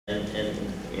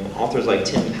authors like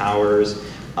Tim Powers,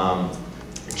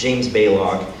 James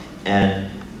Baylock, and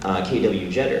K.W.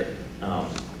 Jeter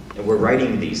were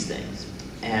writing these things.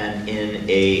 And in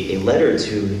a letter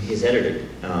to his editor,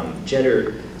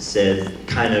 Jeter said,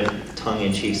 kind of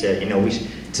tongue-in-cheek, said, we should,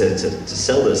 to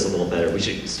sell this a little better, we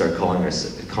should start calling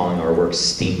our work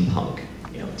steampunk,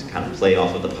 to kind of play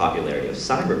off of the popularity of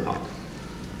cyberpunk.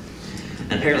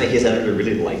 And apparently his editor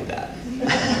really liked that.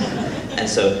 And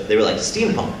so they were like,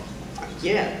 steampunk,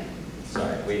 yeah.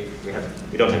 Sorry, we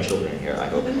don't have children here, I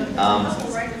hope.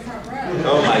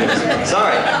 Oh my goodness,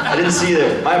 sorry, I didn't see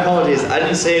them. My apologies, I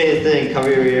didn't say anything, cover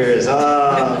your ears.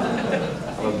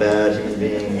 I'm a bad human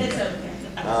being. It's okay.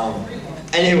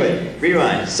 Anyway,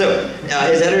 rewind. So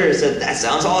his editor said, that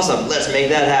sounds awesome, let's make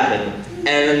that happen.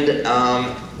 And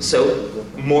so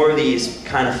more of these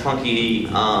kind of funky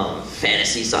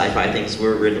fantasy sci-fi things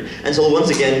were written. And so once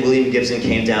again, William Gibson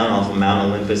came down off of Mount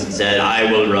Olympus and said, I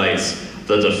will write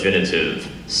the definitive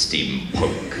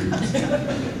steampunk.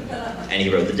 And he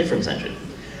wrote the Difference Engine,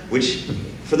 which,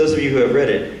 for those of you who have read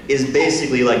it, is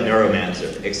basically like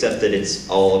Neuromancer, except that it's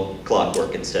all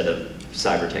clockwork instead of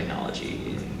cyber technology.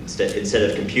 Instead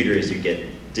of computers, you get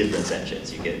difference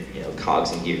engines, you get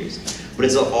cogs and gears. But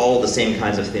it's all the same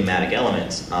kinds of thematic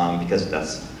elements, because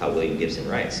that's how William Gibson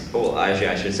writes. Oh, well, actually,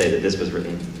 I should say that this was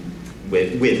written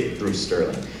with Bruce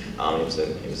Sterling. It was a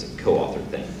co-authored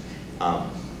thing,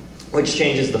 which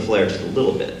changes the flair just a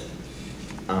little bit.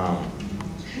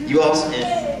 You also, in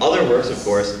other works, of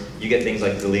course, you get things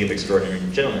like the League of Extraordinary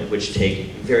Gentlemen, which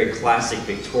take very classic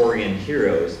Victorian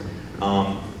heroes,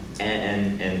 and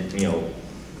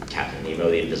Captain Nemo,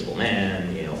 the Invisible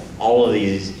Man, all of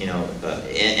these,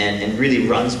 and really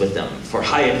runs with them for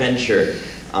high adventure.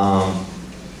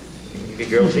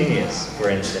 Girl Genius, for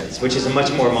instance, which is a much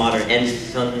more modern and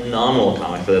phenomenal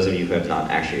comic for those of you who have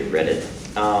not actually read it.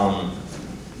 And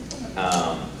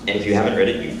if you haven't read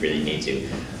it, you really need to.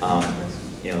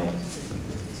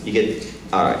 You get,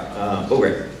 all right,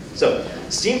 great. So,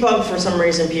 steampunk, for some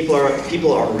reason, people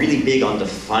are really big on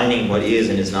defining what is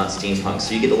and is not steampunk.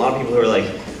 So you get a lot of people who are like,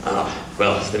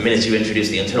 well, the minute you introduce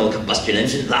the internal combustion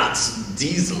engine, that's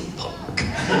diesel punk.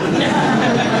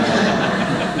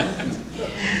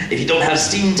 If you don't have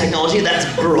steam technology, that's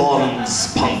bronze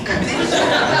punk.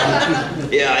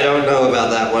 Yeah, I don't know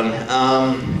about that one.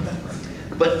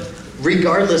 But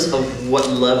regardless of what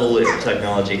level of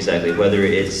technology exactly, whether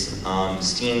it's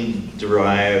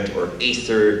steam-derived or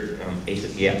ether.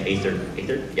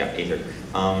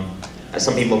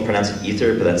 Some people pronounce it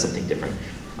ether, but that's something different.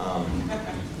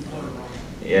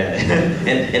 Yeah,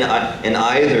 and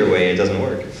either way, it doesn't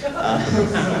work.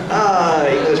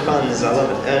 English puns, I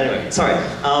love it. Anyway, sorry.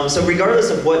 So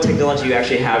regardless of what technology you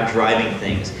actually have driving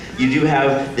things, you do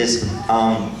have this,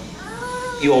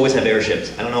 you always have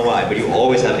airships. I don't know why, but you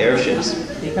always have airships.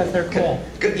 Because they're cool.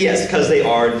 Yes, because they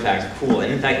are in fact cool.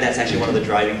 And in fact, that's actually one of the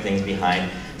driving things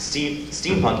behind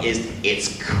steampunk is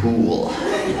it's cool.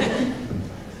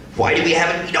 Why do we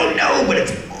have it? We don't know, but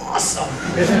it's awesome.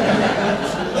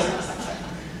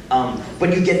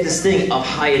 But you get this thing of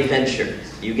high adventure.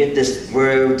 You get this,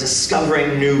 we're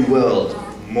discovering new world,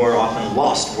 more often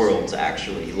lost worlds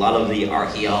actually. A lot of the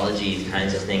archaeology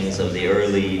kinds of things of the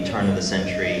early turn of the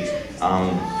century,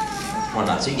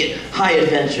 whatnot. So you get high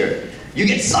adventure. You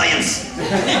get science.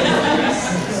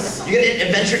 You get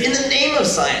adventure in the name of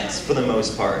science, for the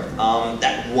most part.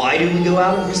 Why do we go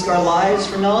out and risk our lives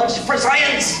for knowledge? For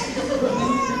science!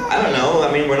 I don't know.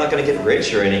 I mean, we're not going to get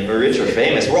rich or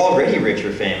famous. We're already rich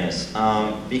or famous.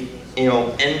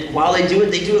 And while they do it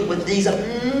with these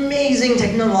amazing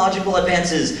technological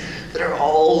advances that are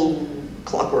all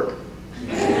clockwork.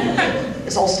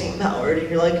 It's all steam powered, and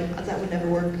you're like, that would never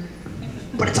work.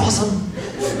 But it's awesome.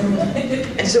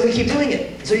 And so we keep doing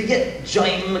it. So you get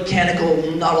giant mechanical,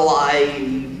 not alive.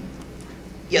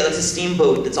 Yeah, that's a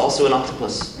steamboat that's also an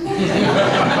octopus.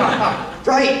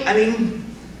 Right, I mean,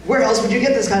 where else would you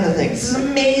get this kind of thing? This is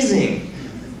amazing.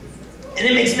 And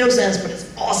it makes no sense, but it's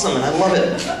awesome, and I love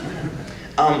it.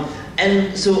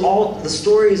 And so all the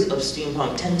stories of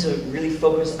steampunk tend to really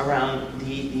focus around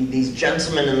these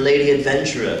gentlemen and lady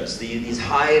adventurers, these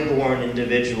high-born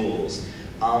individuals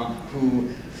who,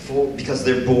 because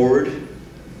they're bored,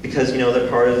 because they're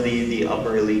part of the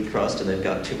upper elite crust and they've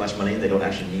got too much money and they don't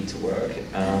actually need to work.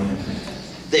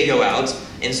 They go out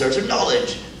in search of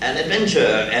knowledge and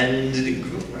adventure and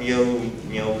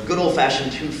good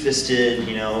old-fashioned two-fisted,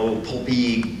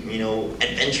 pulpy,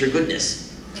 adventure goodness.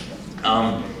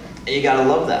 And you gotta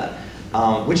love that,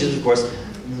 which is of course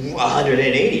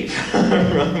 180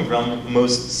 from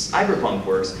most cyberpunk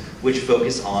works, which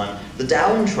focus on the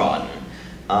downtrodden.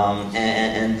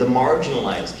 and the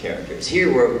marginalized characters.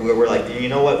 Here we're like, you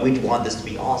know what? We want this to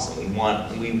be awesome. We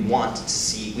want to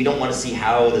see. We don't want to see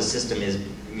how the system is,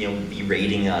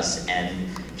 berating us and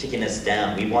taking us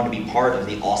down. We want to be part of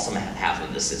the awesome half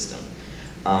of the system.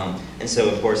 And so,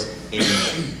 of course, in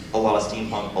a lot of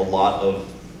steampunk,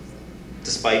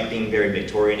 despite being very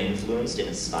Victorian influenced in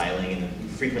its styling, and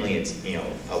frequently it's,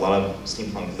 a lot of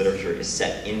steampunk literature is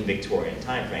set in Victorian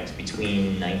timeframes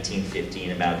between 1950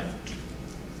 and about,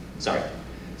 sorry,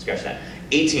 scratch that,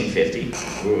 1850,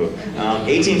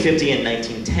 1850 and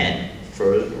 1910,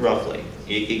 for roughly.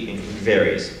 It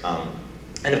varies.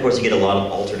 And of course you get a lot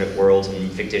of alternate worlds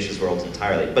and fictitious worlds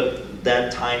entirely, but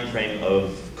that time frame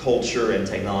of culture and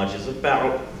technology is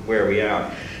about where we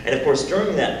are. And of course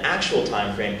during that actual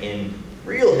time frame in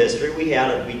real history, we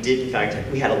had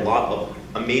a lot of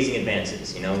amazing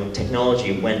advances.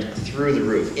 Technology went through the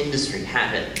roof. Industry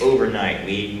happened overnight.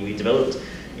 We developed,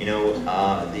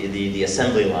 the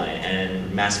assembly line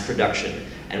and mass production,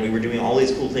 and we were doing all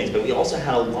these cool things. But we also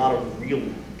had a lot of real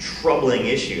troubling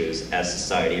issues as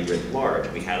society writ large.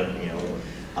 We had,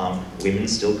 women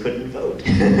still couldn't vote.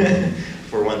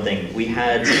 For one thing, we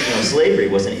had, slavery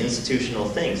was an institutional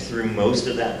thing through most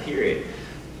of that period.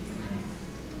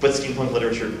 But steampunk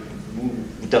literature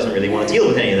doesn't really want to deal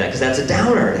with any of that, because that's a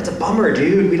downer, that's a bummer,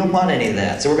 dude. We don't want any of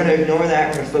that. So we're going to ignore that,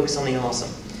 we're going to focus on the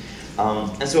awesome.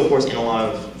 And so, of course, in a lot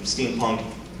of steampunk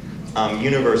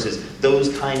universes, those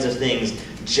kinds of things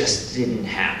just didn't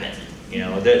happen.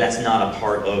 That's not a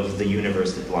part of the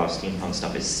universe that a lot of steampunk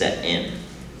stuff is set in.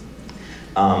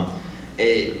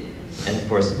 And of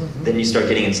course, then you start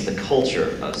getting into the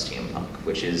culture of steampunk,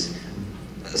 which is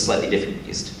a slightly different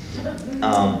beast.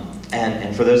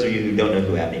 And for those of you who don't know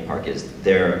who Abney Park is,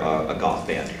 they're a goth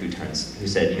band who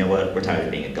said, you know what, we're tired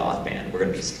of being a goth band, we're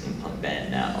going to be a steampunk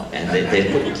band now. And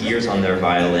they put gears on their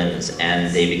violins,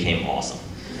 and they became awesome.